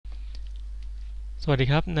สวัสดี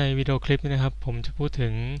ครับในวิดีโอคลิปนี้นะครับผมจะพูดถึ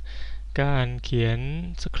งการเขียน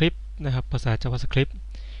สคริปต์นะครับภาษา JavaScript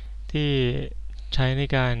ที่ใช้ใน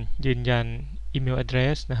การยืนยันอีเมล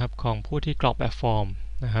address นะครับของผู้ที่กรอกแบบฟอร์ม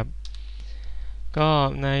นะครับก็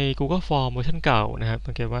ใน Google Form เวอร์ชันเก่านะครับ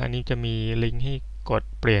สังเกตว่าอันนี้จะมีลิงก์ให้กด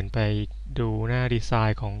เปลี่ยนไปดูหน้าดีไซ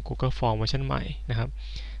น์ของ Google Form เวอร์ชันใหม่นะครับ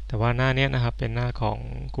แต่ว่าหน้านี้นะครับเป็นหน้าของ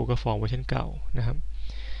Google Form เวอร์ชันเก่านะครับ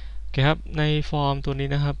โอเคครับในฟอร์มตัวนี้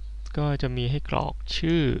นะครับก็จะมีให้กรอก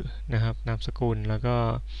ชื่อนะครับนามสกุลแล้วก็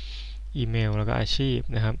อีเมลแล้วก็อาชีพ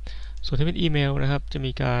นะครับส่วนที่เป็นอีเมลนะครับจะ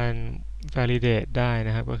มีการ validate ได้น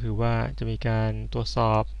ะครับก็คือว่าจะมีการตรวจส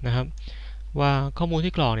อบนะครับว่าข้อมูล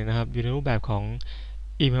ที่กรอกเนี่ยนะครับอยู่ในรูปแบบของ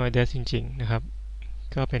อีเมล address จริงๆนะครับ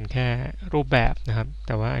ก็เป็นแค่รูปแบบนะครับแ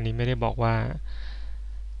ต่ว่าอันนี้ไม่ได้บอกว่า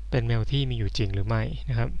เป็นเมลที่มีอยู่จริงหรือไม่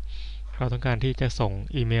นะครับเราต้องการที่จะส่ง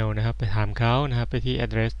อีเมลนะครับไปถามเขานะครับไปที่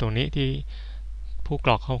address ตรงนี้ที่ผู้ก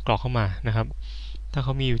รอกเข้ามานะครับถ้าเข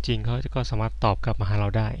ามีอยู่จริงเขาก็สามารถตอบกลับมาหาเรา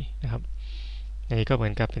ได้นะครับอันนี้ก็เหมื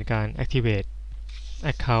อนกับเป็นการ activate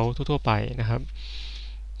account ทั่วๆไปนะครับ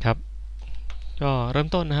ครับก็เริ่ม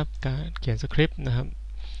ต้นนะครับการเขียนสคริปต์นะครับ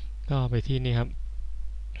ก็ไปที่นี่ครับ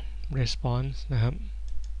response นะครับ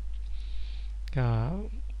ก็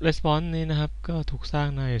response นี้นะครับก็ถูกสร้าง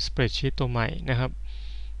ใน spreadsheet ตัวใหม่นะครับ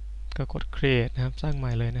ก็กด create นะครับสร้างให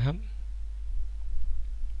ม่เลยนะครับ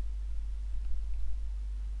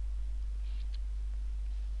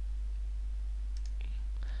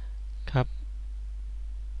ครับ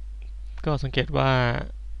ก็สังเกตว่า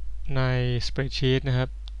ใน spreadsheet นะครับ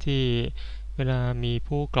ที่เวลามี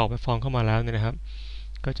ผู้กรอกแบบฟอร์มเข้ามาแล้วเนี่ยนะครับ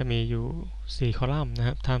ก็จะมีอยู่4คอลัมน์นะค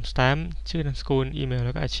รับ timestamp ชื่อนามสกุลอีเมลแ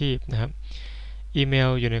ล้วก็อาชีพนะครับอีเมล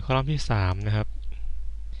อยู่ในคอลัมน์ที่3นะครับ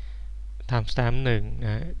timestamp 1น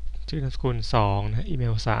ะชื่อนามสกุล2นะอีเม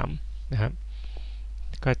ล3นะครับ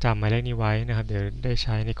ก็จำหมายเลขนี้ไว้นะครับเดี๋ยวได้ใ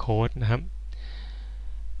ช้ในโค้ดนะครับ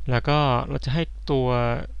แล้วก็เราจะให้ตัว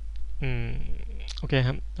โอเคค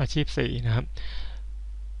รับอาชีพ4นะครับ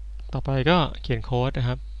ต่อไปก็เขียนโค้ดนะค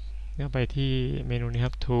รับก็ไปที่เมนูนี้ค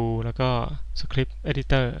รับ tool แล้วก็ script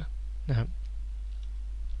editor นะครับ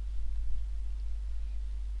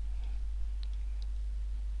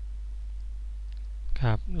ค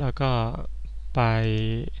รับแล้วก็ไป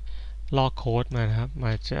ลอกโค้ดมานะครับม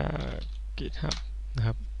าจาก GitHub นะค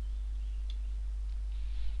รับ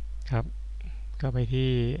ครับก็ไป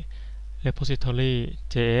ที่ repository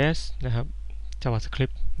js นะครับ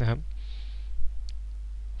javascript นะครับ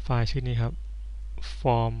ไฟล์ชื่อนี้ครับ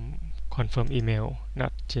form confirm email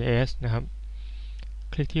js นะครับ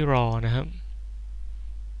คลิกที่ raw นะครับ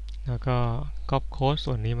แล้วก็ copy โค้ด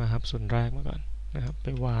ส่วนนี้มาครับส่วนแรกมาก่อนนะครับไป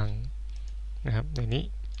วางนะครับในนี้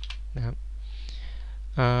นะครับ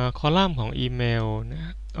คอลัมน์ของอีเมลน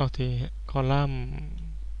ะเอาทีคอลัมน์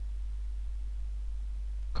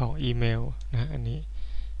ของอีเมลนะอันนี้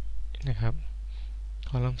นะครับ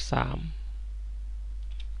คอลัมน์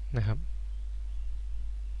3นะครับ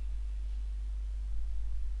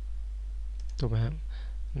ถูกไหมครับ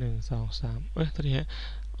1 2 3ตัวนี้ฮะ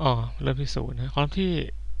เริ่มที่0นะคอลัมน์ที่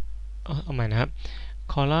เอาใหม่นะครับ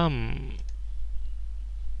คอลัมน์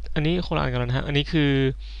อันนี้คนละอันกันแล้วนะฮะอันนี้คือ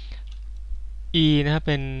e นะครับ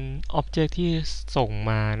เป็น object ที่ส่ง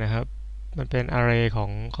มานะครับมันเป็น array ขอ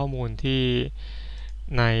งข้อมูลที่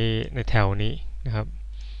ในแถวนี้นะครับ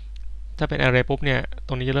ถ้าเป็น array ปุ๊บเนี่ยต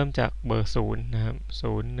รงนี้จะเริ่มจากเบอร์0นะครับ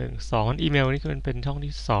0 1 2อีเมลนี่คือเป็นช่อง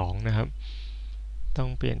ที่2นะครับต้อง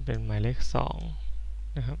เปลี่ยนเป็นหมายเลข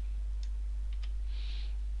2นะครับ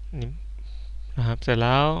นี่นะครับเสร็จแ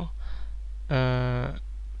ล้ว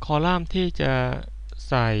คอลัมน์ที่จะ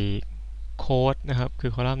ใส่โค้ดนะครับคื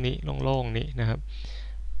อคอลัมน์นี้โล่งๆนี้นะครับ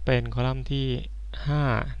เป็นคอลัมน์ที่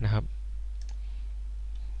5นะครับ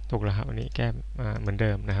ถูกแล้วครับอันนี้แก้เหมือนเ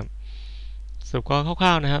ดิมนะครับสรุปก็ค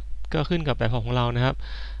ร่าวๆนะครับก็ขึ้นกับแบบของเรานะครับ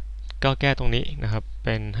ก็แก้ตรงนี้นะครับเ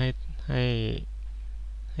ป็นให้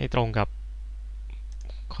ให้ตรงกับ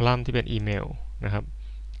คอลัมน์ที่เป็นอีเมลนะครับ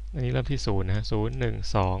อันนี้เริ่มที่0นะ0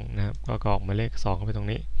 1 2นะครับก็กรอกหมายเลข2เข้าไปตรง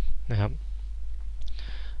นี้นะครับ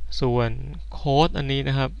ส่วนโค้ดอันนี้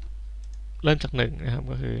นะครับเริ่มจาก1นะครับ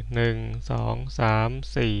ก็คือ1 2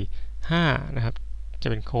 3 4 5นะครับจะ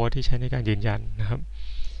เป็นโค้ดที่ใช้ในการยืนยันนะครับ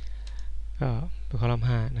ก็เป็นคอลัมน์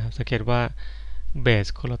5นะครับสังเกตว่าเบส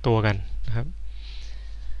คนละตัวกันนะครับ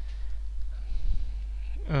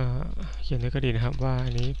เขียนด้วยก็ดีนะครับว่าอั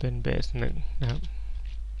นนี้เป็นเบส1นะครับ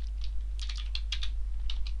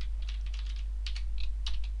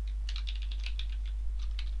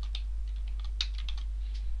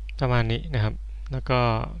ประมาณนี้นะครับแล้วก็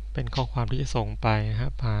เป็นข้อความที่จะส่งไปนะครั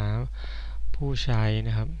บหาผู้ใช้น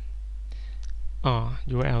ะครับ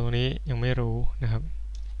URL ตรงนี้ยังไม่รู้นะครับ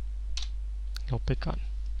ลบไปก่อน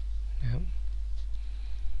นะครับ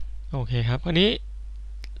โอเคครับอันนี้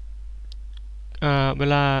เว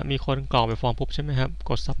ลามีคนกรอกไปฟอร์มปุ๊บใช่ไหมครับ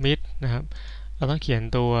กด submit นะครับเราต้องเขียน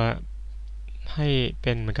ตัวให้เ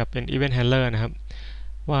ป็นเหมือนกับเป็น event handler นะครับ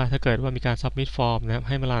ว่าถ้าเกิดว่ามีการ submit form นะครับใ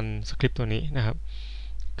ห้มารันสคริปต์ตัวนี้นะครับ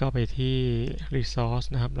ก็ไปที่ resource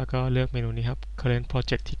นะครับแล้วก็เลือกเมนูนี้ครับ current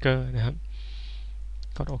project trigger นะครับ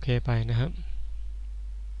กดโอเคไปนะครับ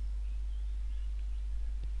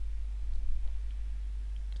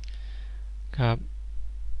ครับ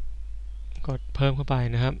กดเพิ่มเข้าไป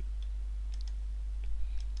นะครับ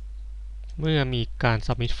เมื่อมีการ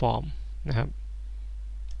submit form นะครับ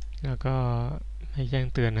แล้วก็ให้แจ้ง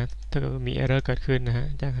เตือนนะถ้าเกิดมี error เกิดขึ้นนะฮะ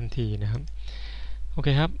แจ้งทันทีนะครับโอเค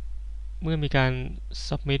ครับเมื่อมีการ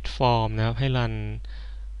submit form นะครับให้รัน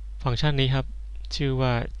ฟังก์ชันนี้ครับชื่อว่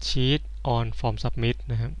า sheet on form submit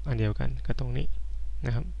นะครับอันเดียวกันก็ตรงนี้น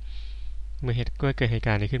ะครับเมื่อเกิดเหตุก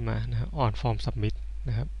ารณ์นี้ขึ้นมานะครับ on form submit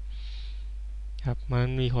นะครับครับมัน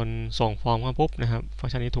มีคนส่งฟอร์มเข้าปุ๊บนะครับฟัง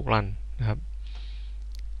ก์ชันนี้ถูกรันนะครับ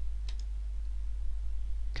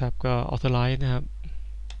ครับก็ authorize นะครับ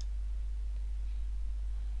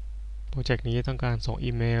โปรเจกต์นี้ต้องการส่ง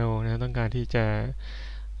อีเมลนะต้องการที่จะ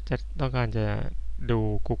ต้องการจะดู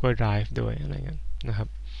Google Drive ด้วยอะไรเงี้ยนะครับ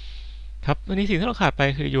ครับวันนี้สิ่งที่เราขาดไป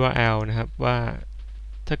คือ URL นะครับว่า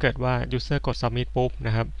ถ้าเกิดว่า user กด submit ปุ๊บน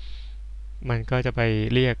ะครับมันก็จะไป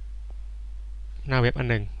เรียกหน้าเว็บอัน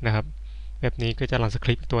หนึ่งนะครับเว็บนี้ก็จะรันสค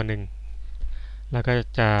ริปต์ตัวหนึ่งแล้วก็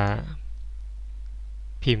จะ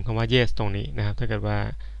พิมพ์คำว่า yes ตรงนี้นะครับถ้าเกิดว่า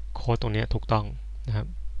โค้ดตรงนี้ถูกต้องนะครับ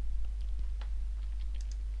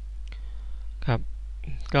ครับ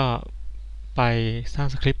ก็ไปสร้าง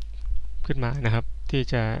สคริปต์ขึ้นมานะครับที่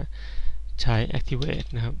จะใช้ activate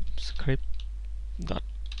นะครับ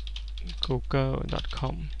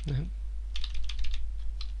script.google.com นะครับ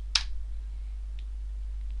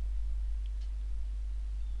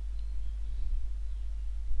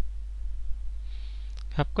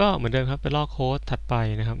ครับก็เหมือนเดิมครับไปลอกโค้ดถัดไป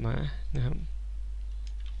นะครับมานะครับ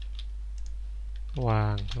วา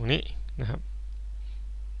งตรงนี้นะครับ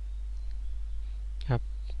ครับ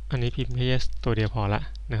อันนี้พิมพ์แค่ yes ตัวเดียวพอละ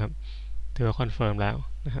นะครับถือว่าคอนเฟิร์มแล้ว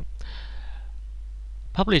นะครับ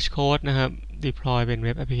publish code นะครับ deploy เป็น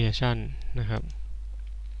web application นะครับ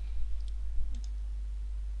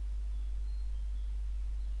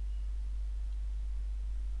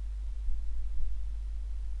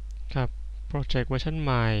ครับ project เวอร์ชันใ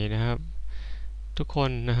หม่นะครับทุกคน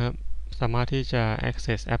นะครับสามารถที่จะ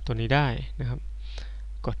access แอปตัวนี้ได้นะครับ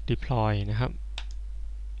กด deploy นะครับ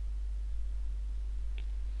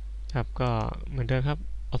ครับก็เหมือนเดิมครับ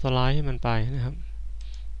authorize ให้มันไปนะครับ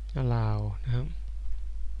allow นะครับ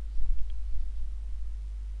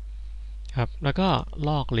ครับแล้วก็ล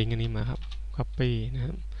อกลิงก์อันนี้มาครับ copy นะค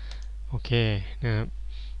รับโอเคนะครับ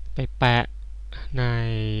ไปแปะใน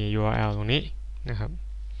URL ตรงนี้นะครับ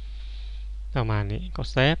ประมาณนี้กด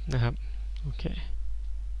save นะครับโอเค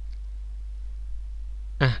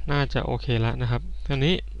น่าจะโอเคแล้วนะครับตอน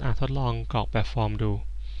นี้ทดลองกรอกแบบฟอร์มดู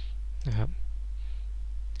นะครับ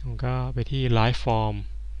ผมก็ไปที่ live form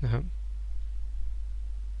นะครับ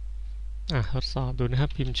ทดสอบดูนะครั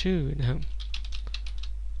บพิมพ์ชื่อนะครับ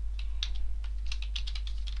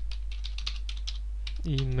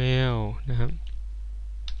อีเมลนะครับ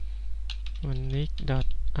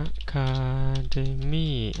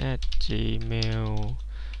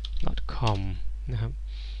wannick.academy@gmail.com นะครับ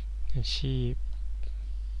อาชีพ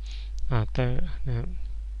เตอร์นะครับ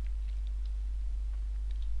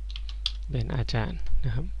เป็นอาจารย์น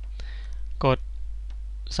ะครับกด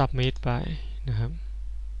submit ไปนะครับ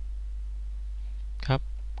ครับ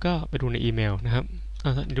ก็ไปดูในอีเมลนะครับ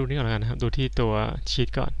ดูนี่ก่อนแล้วกันนะครับดูที่ตัวชีต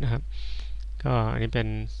ก่อนนะครับก็อันนี้เป็น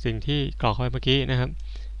สิ่งที่กรอกเข้าไปเมื่อกี้นะครับ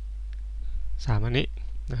3อันนี้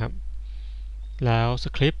นะครับแล้วส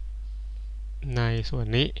คริปต์ในส่วน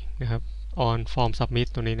นี้นะครับ on form submit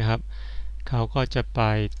ตัวนี้นะครับเขาก็จะไป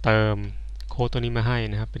เติมโค้ดตัวนี้มาให้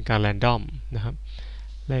นะครับเป็นการ random นะครับ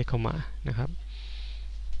เลขเข้ามานะครับ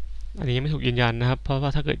อันนี้ยังไม่ถูกยืนยันนะครับเพราะว่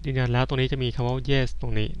าถ้าเกิดยืนยันแล้วตรงนี้จะมีคำว่า yes ตร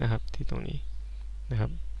งนี้นะครับที่ตรงนี้นะครับ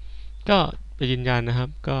ก็ไปยืนยันนะครับ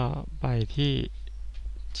ก็ไปที่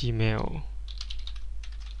Gmail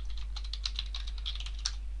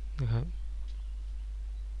นะครับ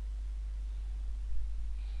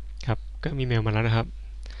ครับก็มีเมลมาแล้วนะครับ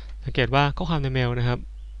สังเกตว่าข้อความในเมลนะครับ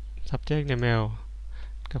subject ในเมล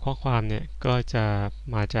กับข้อความเนี่ยก็จะ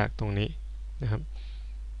มาจากตรงนี้นะครับ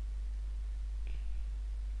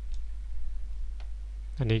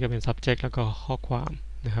อันนี้ก็เป็น subject แล้วก็ข้อความ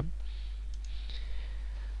นะครับ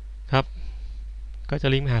ครับก็จะ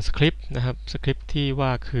ลิงก์หาสคริปต์นะครับสคริปต์ที่ว่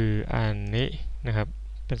าคืออันนี้นะครับ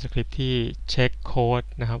เป็นสคริปต์ที่เช็คโค้ด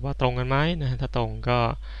นะครับว่าตรงกันไหมนะถ้าตรงก็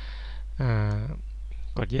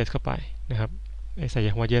กด yes เข้าไปนะครับใส่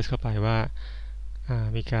คำว่า yes เข้าไปว่า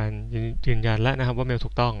มีการยืนยันแล้วนะครับว่าเมลถู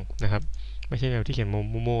กต้องนะครับไม่ใช่เมลที่เขียน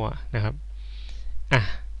มั่วๆนะครับ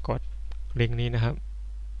กดลิงก์นี้นะครับ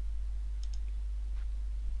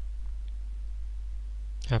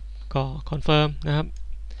ก็คอนเฟิร์มนะครับ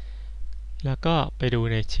แล้วก็ไปดู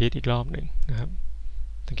ในชีตอีกรอบหนึ่งนะครับ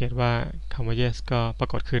สังเกตว่าคำว่า yes ก็ปรา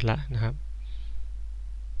กฏขึ้นแล้วนะครับ